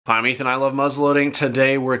I'm Ethan, I love muzzleloading.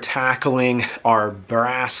 Today we're tackling our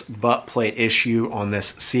brass butt plate issue on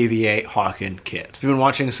this CVA Hawken Kit. If you've been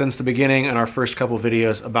watching since the beginning in our first couple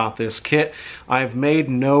videos about this kit, I've made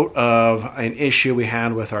note of an issue we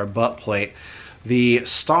had with our butt plate. The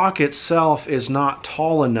stock itself is not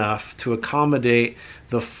tall enough to accommodate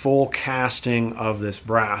the full casting of this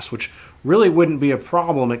brass, which really wouldn't be a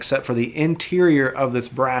problem except for the interior of this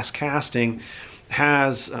brass casting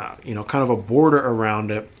has kind of a border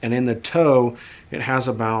around it, and in the toe it has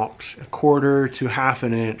about 1/4 to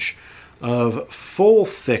 1/2 inch of full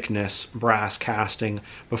thickness brass casting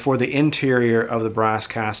before the interior of the brass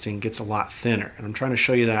casting gets a lot thinner. And I'm trying to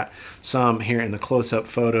show you that some here in the close-up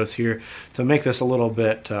photos here to make this a little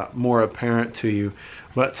bit more apparent to you.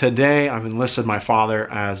 But today I've enlisted my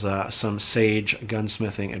father as some sage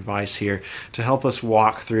gunsmithing advice here to help us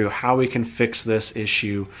walk through how we can fix this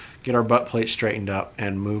issue, get our butt plate straightened up,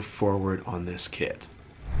 and move forward on this kit.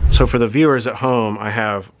 So for the viewers at home, I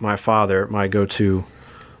have my father, my go-to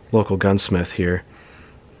local gunsmith here,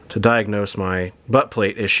 to diagnose my butt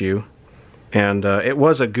plate issue. And it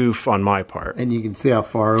was a goof on my part. And you can see how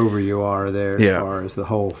far over you are there as far as the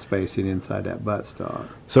hole spacing inside that buttstock.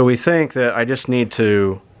 So we think that I just need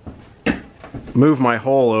to move my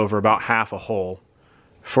hole over about 1/2 a hole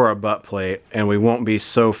for a butt plate, and we won't be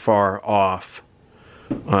so far off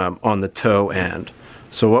on the toe end.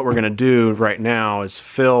 So what we're going to do right now is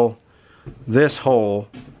fill this hole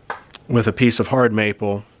with a piece of hard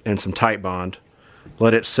maple and some tight bond,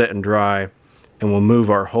 let it sit and dry, and we'll move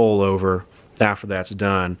our hole over after that's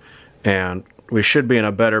done, and we should be in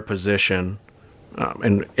a better position.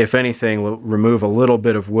 And if anything, we'll remove a little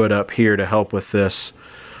bit of wood up here to help with this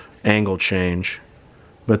angle change,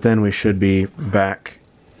 but then we should be back.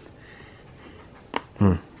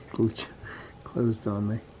 Ooch, closed on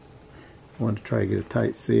me. I wanted to try to get a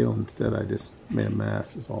tight seal. Instead I just made a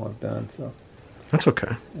mess is all I've done. So that's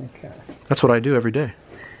okay. Okay. That's what I do every day.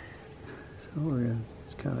 So we're going to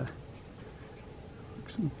just kind of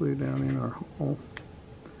put some glue down in our hole.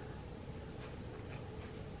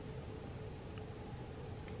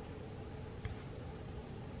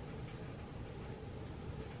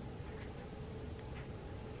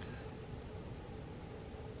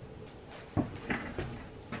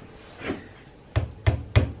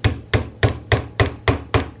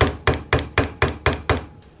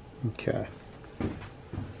 Okay.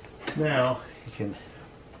 Now you can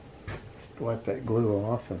wipe that glue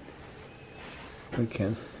off, and we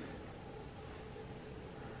can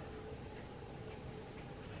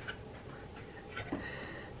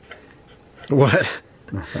What?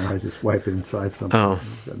 Nothing. I was just wiping inside something. Oh.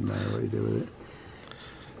 Doesn't matter what you do with it.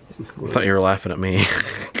 It's just glue. I thought you were laughing at me.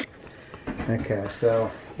 Okay, so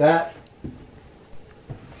that.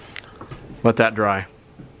 Let that dry.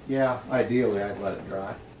 Yeah, ideally I'd let it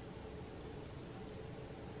dry.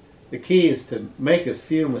 The key is to make as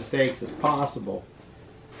few mistakes as possible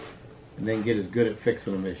and then get as good at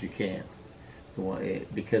fixing them as you can.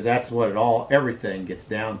 Because that's what everything gets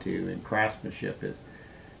down to in craftsmanship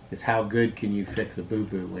is how good can you fix a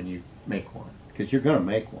boo-boo when you make one. Because you're going to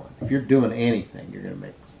make one. If you're doing anything, you're going to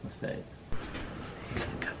make mistakes.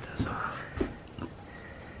 Cut this off.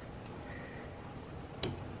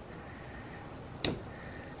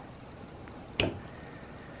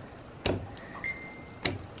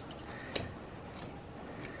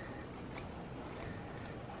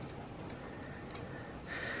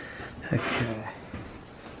 Okay.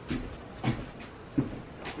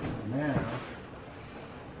 Now,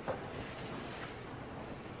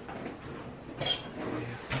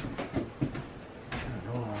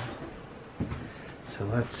 so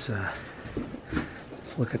let's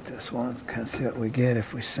look at this one. Let's kind of see what we get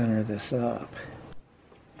if we center this up.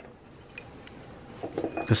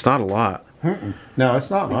 It's not a lot. No, it's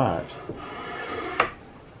not much.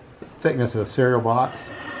 Thickness of a cereal box.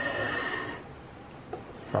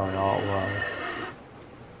 Probably all it was.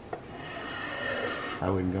 I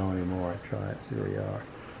wouldn't go anymore. Try it, see where you are.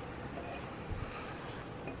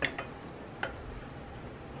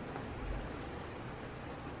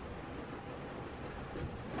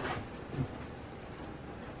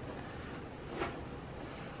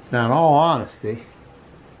 Now, in all honesty,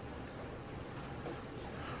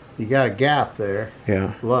 you got a gap there.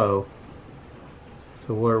 Yeah. Low.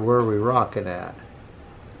 So where are we rocking at?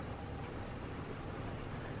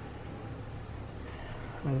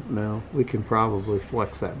 I don't know. We can probably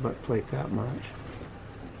flex that butt plate that much.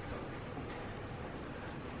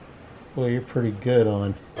 Well, you're pretty good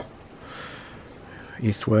on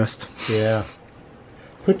East-west. Yeah.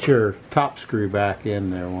 Put your top screw back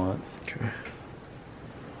in there once. Okay.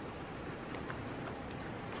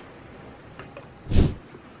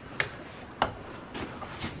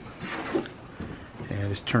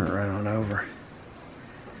 just turn it right on over.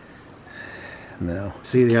 No.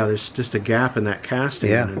 See, yeah, there's just a gap in that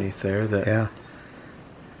casting underneath there that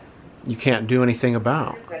you can't do anything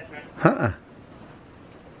about.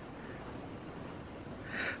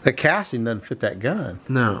 The casting doesn't fit that gun.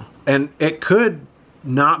 No. And it could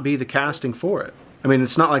not be the casting for it. I mean,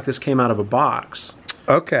 it's not like this came out of a box.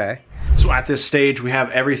 Okay. So at this stage, we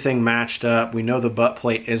have everything matched up. We know the butt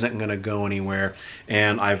plate isn't going to go anywhere.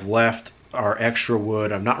 And I've left our extra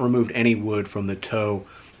wood. I've not removed any wood from the toe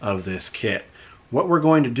of this kit. What we're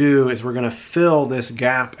going to do is we're going to fill this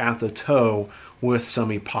gap at the toe with some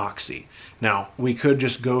epoxy. Now, we could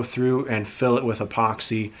just go through and fill it with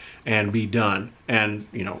epoxy and be done, and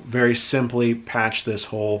very simply patch this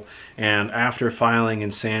hole. And after filing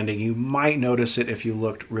and sanding, you might notice it if you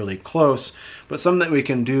looked really close, but something that we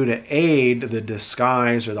can do to aid the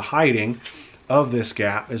disguise or the hiding of this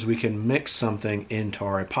gap is we can mix something into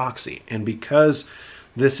our epoxy. And because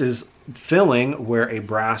this is filling where a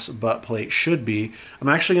brass butt plate should be, I'm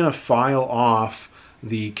actually going to file off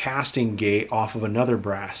the casting gate off of another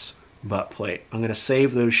brass butt plate. I'm going to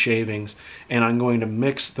save those shavings, and I'm going to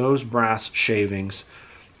mix those brass shavings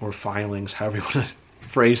or filings, however you want to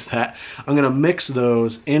phrase that. I'm going to mix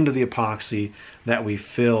those into the epoxy that we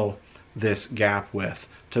fill this gap with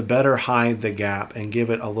to better hide the gap and give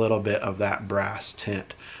it a little bit of that brass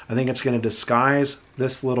tint. I think it's going to disguise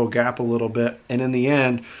this little gap a little bit, and in the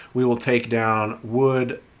end we will take down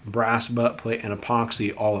wood, brass butt plate, and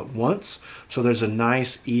epoxy all at once, so there's a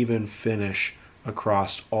nice even finish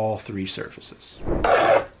across all three surfaces.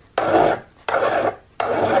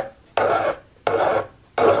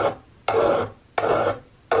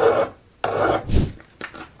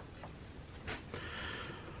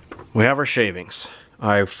 We have our shavings.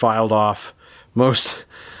 I've filed off most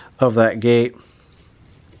of that gate,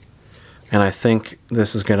 and I think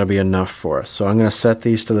this is going to be enough for us. So I'm going to set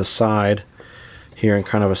these to the side here in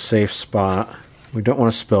kind of a safe spot. We don't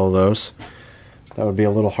want to spill those. That would be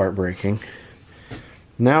a little heartbreaking.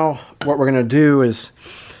 Now what we're going to do is,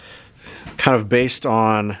 kind of based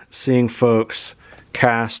on seeing folks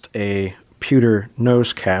cast a pewter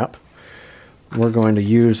nose cap, we're going to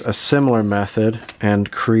use a similar method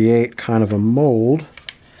and create kind of a mold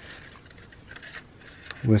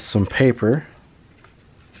with some paper.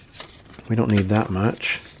 We don't need that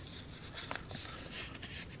much.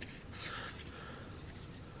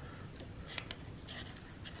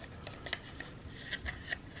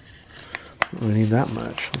 We don't need that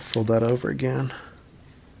much. We'll fold that over again.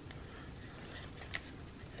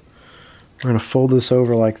 We're going to fold this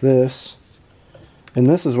over like this, and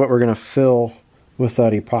this is what we're going to fill with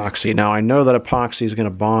that epoxy. Now, I know that epoxy is going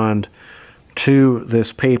to bond to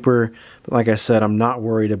this paper, but like I said, I'm not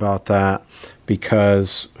worried about that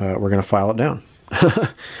because we're going to file it down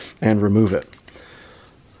and remove it.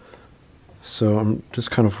 So I'm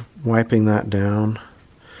just kind of wiping that down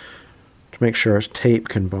to make sure our tape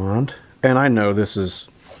can bond. And I know this is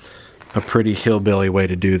a pretty hillbilly way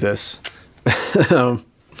to do this,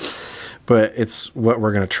 but it's what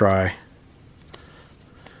we're going to try.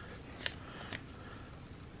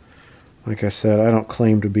 Like I said, I don't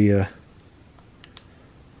claim to be a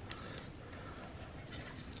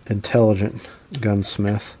intelligent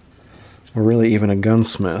gunsmith, or really even a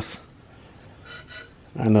gunsmith.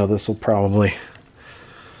 I know this will probably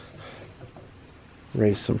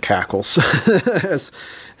raise some cackles as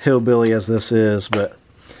hillbilly as this is, but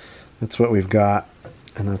that's what we've got,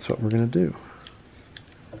 and that's what we're going to do.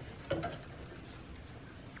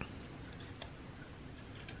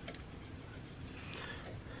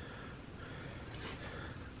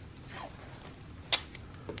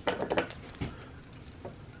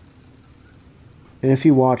 And if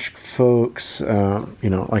you watch folks,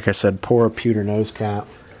 like I said, pour a pewter nose cap,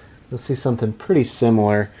 you'll see something pretty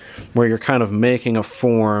similar where you're kind of making a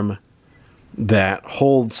form that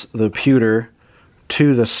holds the pewter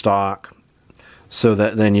to the stock so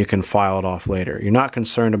that then you can file it off later. You're not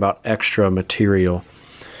concerned about extra material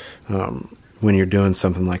when you're doing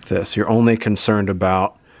something like this. You're only concerned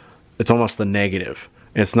about, it's almost the negative.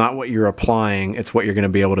 It's not what you're applying, it's what you're going to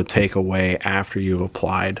be able to take away after you've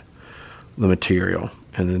applied the material,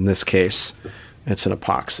 and in this case it's an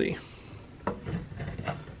epoxy.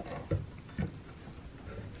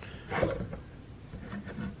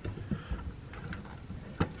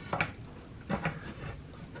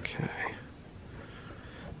 Okay.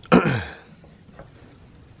 So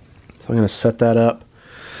I'm going to set that up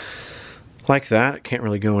like that. It can't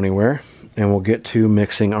really go anywhere, and we'll get to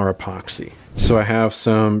mixing our epoxy. So I have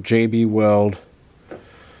some JB Weld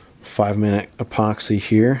 5-minute epoxy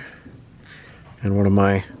here, and one of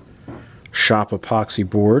my shop epoxy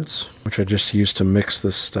boards, which I just used to mix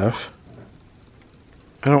this stuff.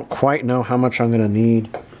 I don't quite know how much I'm going to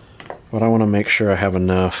need, but I want to make sure I have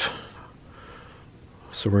enough.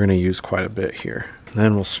 So we're going to use quite a bit here.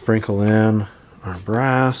 Then we'll sprinkle in our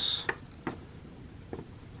brass.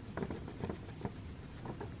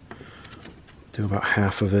 Do about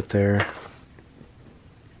half of it there.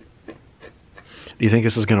 Do you think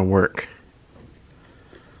this is going to work?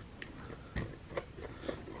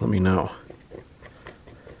 Let me know.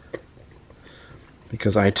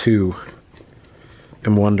 Because I too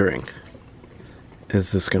am wondering,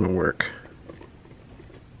 is this going to work?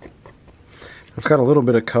 I've got a little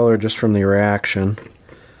bit of color just from the reaction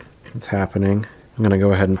that's happening. I'm going to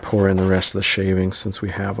go ahead and pour in the rest of the shavings since we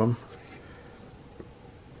have them.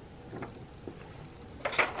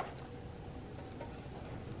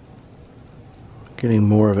 Getting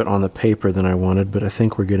more of it on the paper than I wanted, but I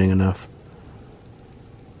think we're getting enough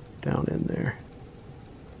down in there.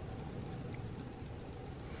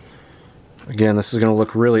 Again, this is going to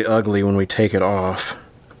look really ugly when we take it off,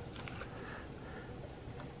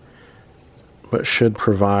 but should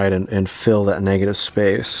provide and fill that negative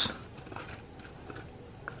space.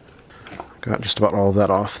 Got just about all of that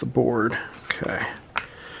off the board. Okay.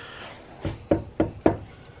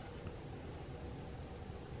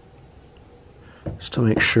 Just to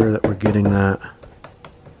make sure that we're getting that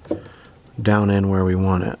down in where we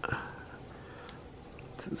want it.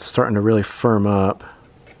 It's starting to really firm up,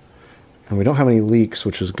 and we don't have any leaks,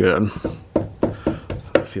 which is good.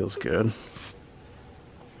 So that feels good.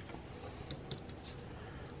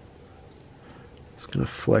 Just gonna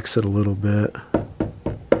flex it a little bit.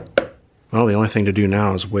 Well, the only thing to do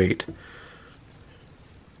now is wait.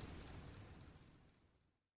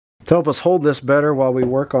 To help us hold this better while we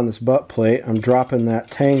work on this butt plate, I'm dropping that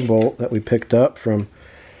tang bolt that we picked up from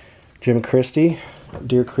Jim Christie,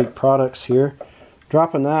 Deer Creek Products here.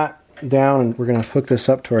 Dropping that down, and we're going to hook this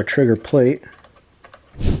up to our trigger plate.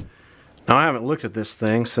 Now, I haven't looked at this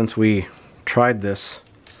thing since we tried this.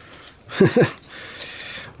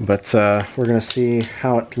 But we're going to see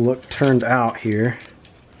how it turned out here.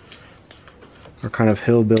 Our kind of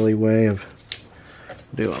hillbilly way of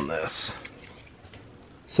doing this.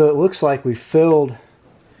 So it looks like we filled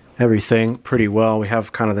everything pretty well. We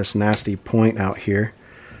have kind of this nasty point out here.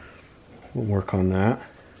 We'll work on that.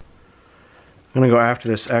 I'm going to go after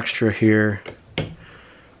this extra here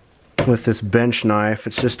with this bench knife.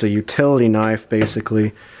 It's just a utility knife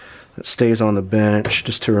basically that stays on the bench,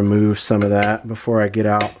 just to remove some of that before I get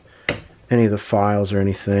out any of the files or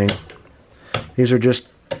anything. These are just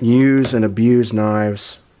use and abuse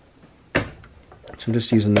knives. So I'm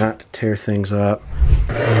just using that to tear things up.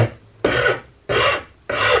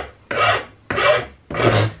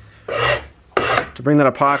 To bring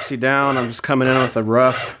that epoxy down, I'm just coming in with a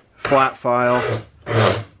rough flat file.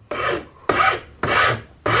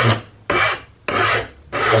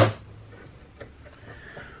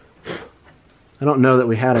 I don't know that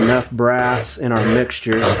we had enough brass in our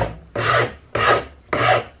mixture.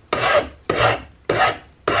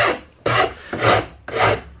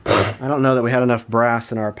 I don't know that we had enough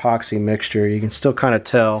brass in our epoxy mixture. You can still kind of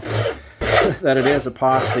tell that it is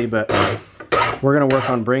epoxy, but we're going to work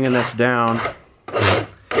on bringing this down.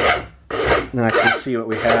 And I can see what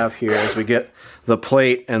we have here as we get the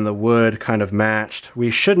plate and the wood kind of matched.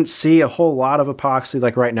 We shouldn't see a whole lot of epoxy.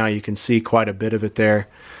 Like right now you can see quite a bit of it there.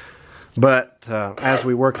 But as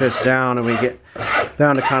we work this down and we get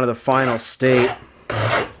down to kind of the final state,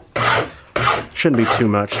 shouldn't be too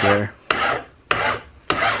much there.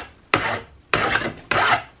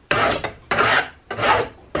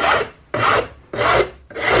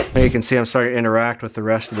 Now you can see I'm starting to interact with the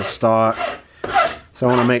rest of the stock. So I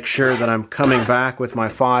want to make sure that I'm coming back with my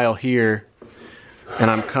file here and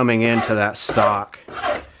I'm coming into that stock.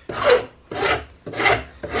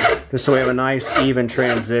 Just so we have a nice even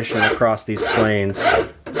transition across these planes.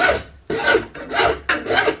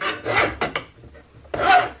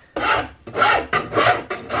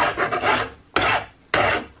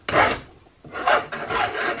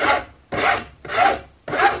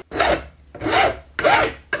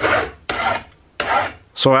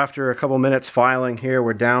 So after a couple minutes filing here,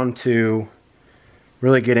 we're down to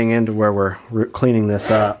really getting into where we're cleaning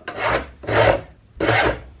this up.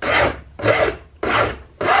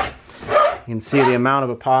 You can see the amount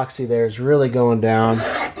of epoxy there is really going down.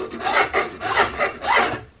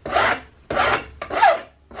 I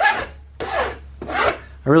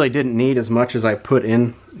really didn't need as much as I put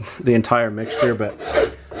in the entire mixture, but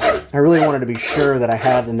I really wanted to be sure that I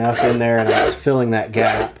had enough in there and I was filling that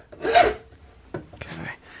gap.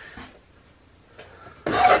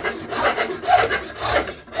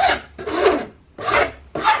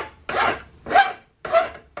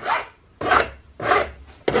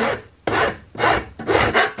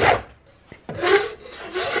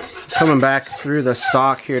 coming back through the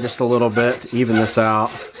stock here just a little bit to even this out.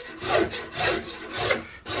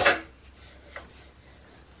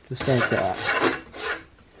 Just like that.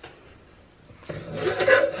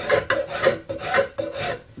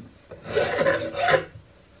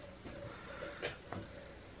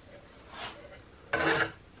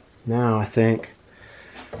 Now I think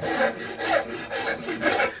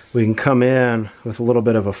we can come in with a little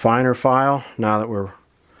bit of a finer file now that we're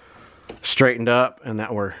straightened up and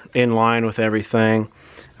that we're in line with everything.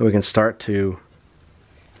 And we can start to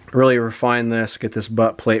really refine this, get this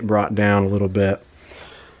butt plate brought down a little bit,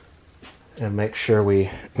 and make sure we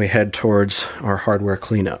head towards our hardware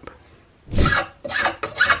cleanup.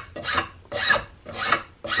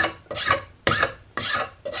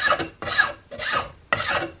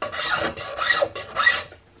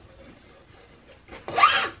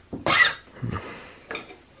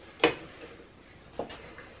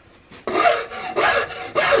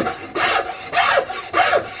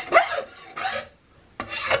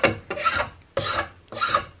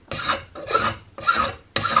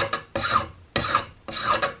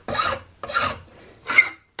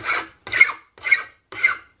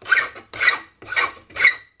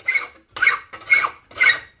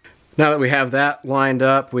 Now that we have that lined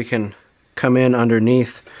up, we can come in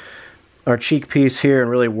underneath our cheek piece here and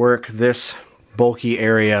really work this bulky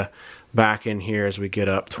area back in here as we get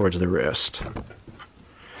up towards the wrist.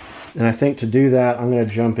 And I think to do that, I'm going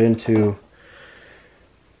to jump into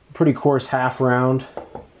a pretty coarse half round,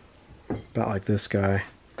 about like this guy.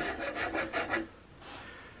 Let's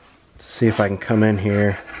see if I can come in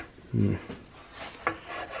here.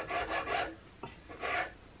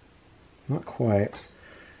 Not quite.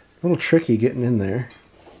 A little tricky getting in there.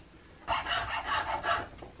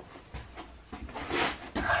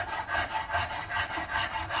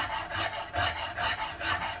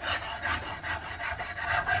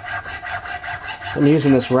 I'm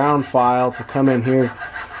using this round file to come in here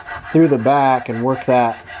through the back and work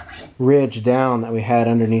that ridge down that we had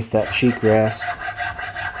underneath that cheek rest.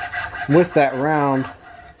 With that round,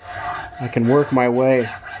 I can work my way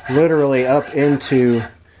literally up into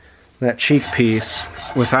that cheek piece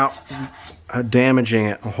without damaging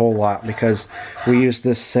it a whole lot, because we used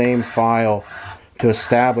this same file to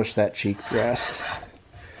establish that cheek rest.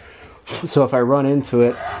 So if I run into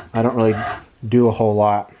it, I don't really do a whole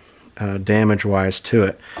lot damage wise to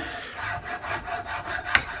it.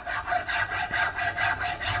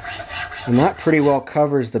 And that pretty well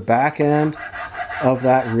covers the back end of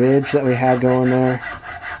that ridge that we had going there.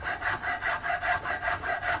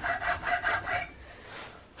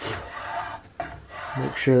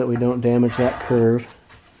 Make sure that we don't damage that curve.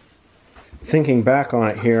 Thinking back on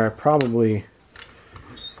it here, I probably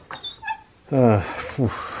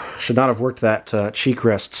should not have worked that cheek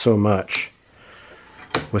rest so much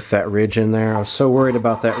with that ridge in there. I was so worried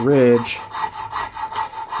about that ridge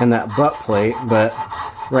and that butt plate, but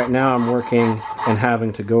right now I'm working and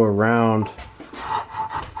having to go around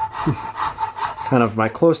kind of my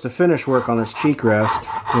close to finish work on this cheek rest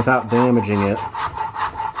without damaging it.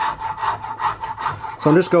 So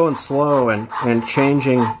I'm just going slow and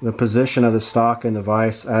changing the position of the stock and the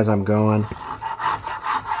vise as I'm going.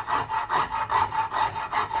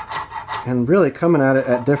 And really coming at it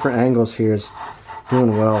at different angles here is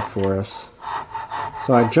doing well for us.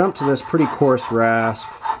 So I jumped to this pretty coarse rasp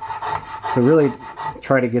to really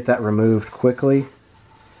try to get that removed quickly.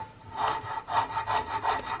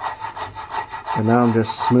 And now I'm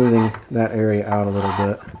just smoothing that area out a little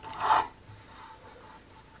bit.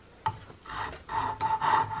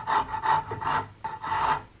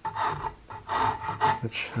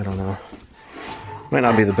 Which, I don't know, might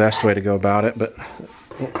not be the best way to go about it, but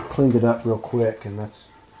it cleaned it up real quick, and that's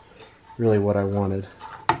really what I wanted.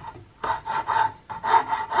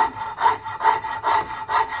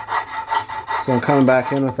 So I'm coming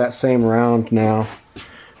back in with that same round now.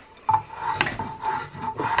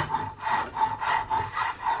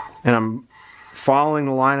 And I'm following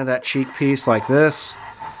the line of that cheek piece like this,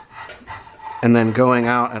 and then going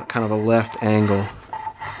out at kind of a left angle.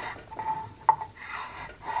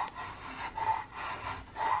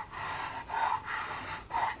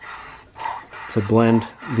 To blend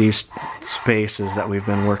these spaces that we've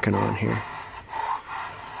been working on here.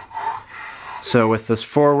 So with this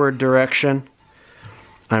forward direction,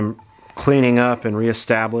 I'm cleaning up and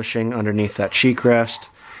reestablishing underneath that cheek rest,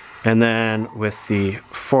 and then with the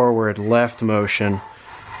forward left motion,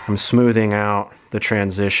 I'm smoothing out the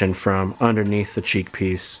transition from underneath the cheek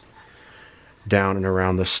piece down and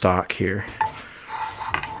around the stock here.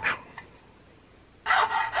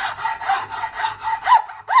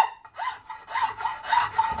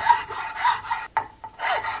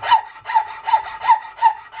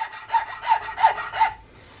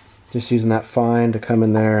 Just using that fine to come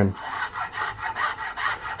in there and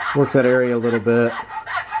work that area a little bit.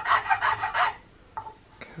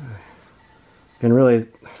 Okay. And really,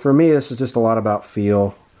 for me, this is just a lot about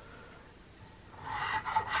feel.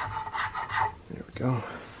 There we go.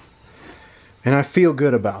 And I feel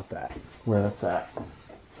good about that, where that's at.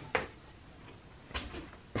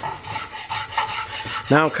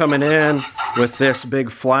 Now I'm coming in with this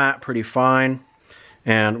big flat, pretty fine,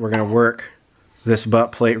 and we're going to work this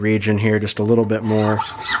butt plate region here just a little bit more.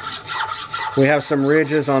 We have some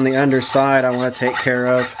ridges on the underside I want to take care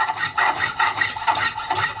of.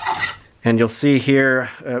 And you'll see here,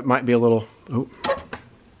 it might be a little... Ooh.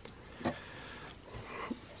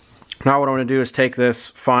 Now what I want to do is take this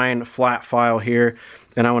fine flat file here,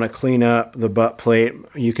 and I want to clean up the butt plate.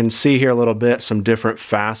 You can see here a little bit some different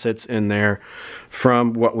facets in there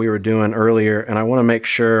from what we were doing earlier, and I want to make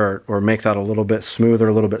sure or make that a little bit smoother,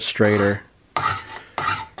 a little bit straighter.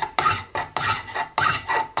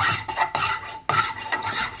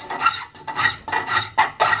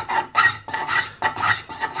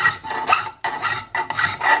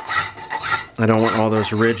 I don't want all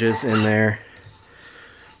those ridges in there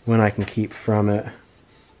when I can keep from it.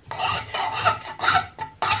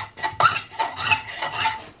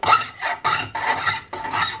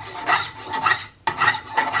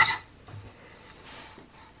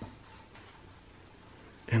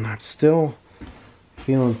 And I'm still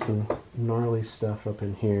feeling some gnarly stuff up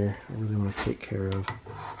in here I really want to take care of.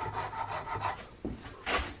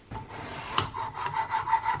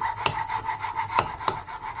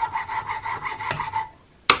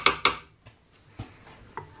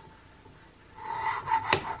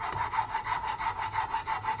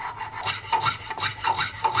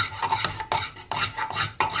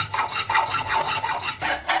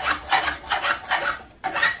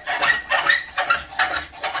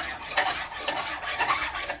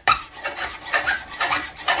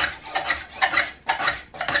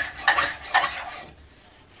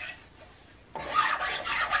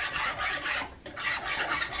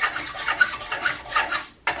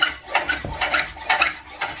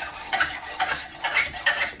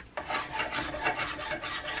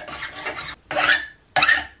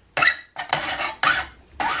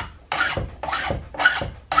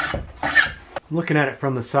 I'm looking at it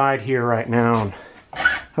from the side here right now, and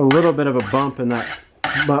have a little bit of a bump in that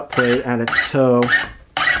butt plate at its toe. So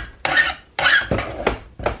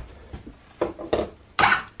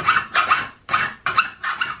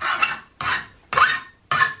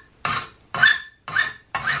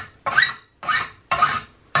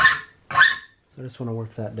I just want to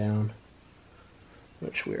work that down,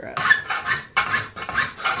 which we're at.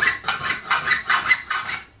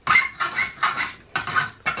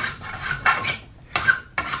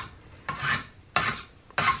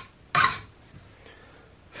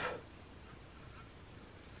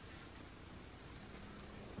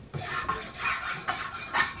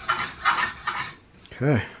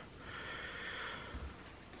 Okay,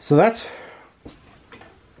 so that's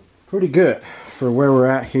pretty good for where we're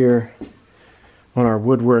at here on our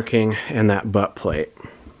woodworking and that butt plate.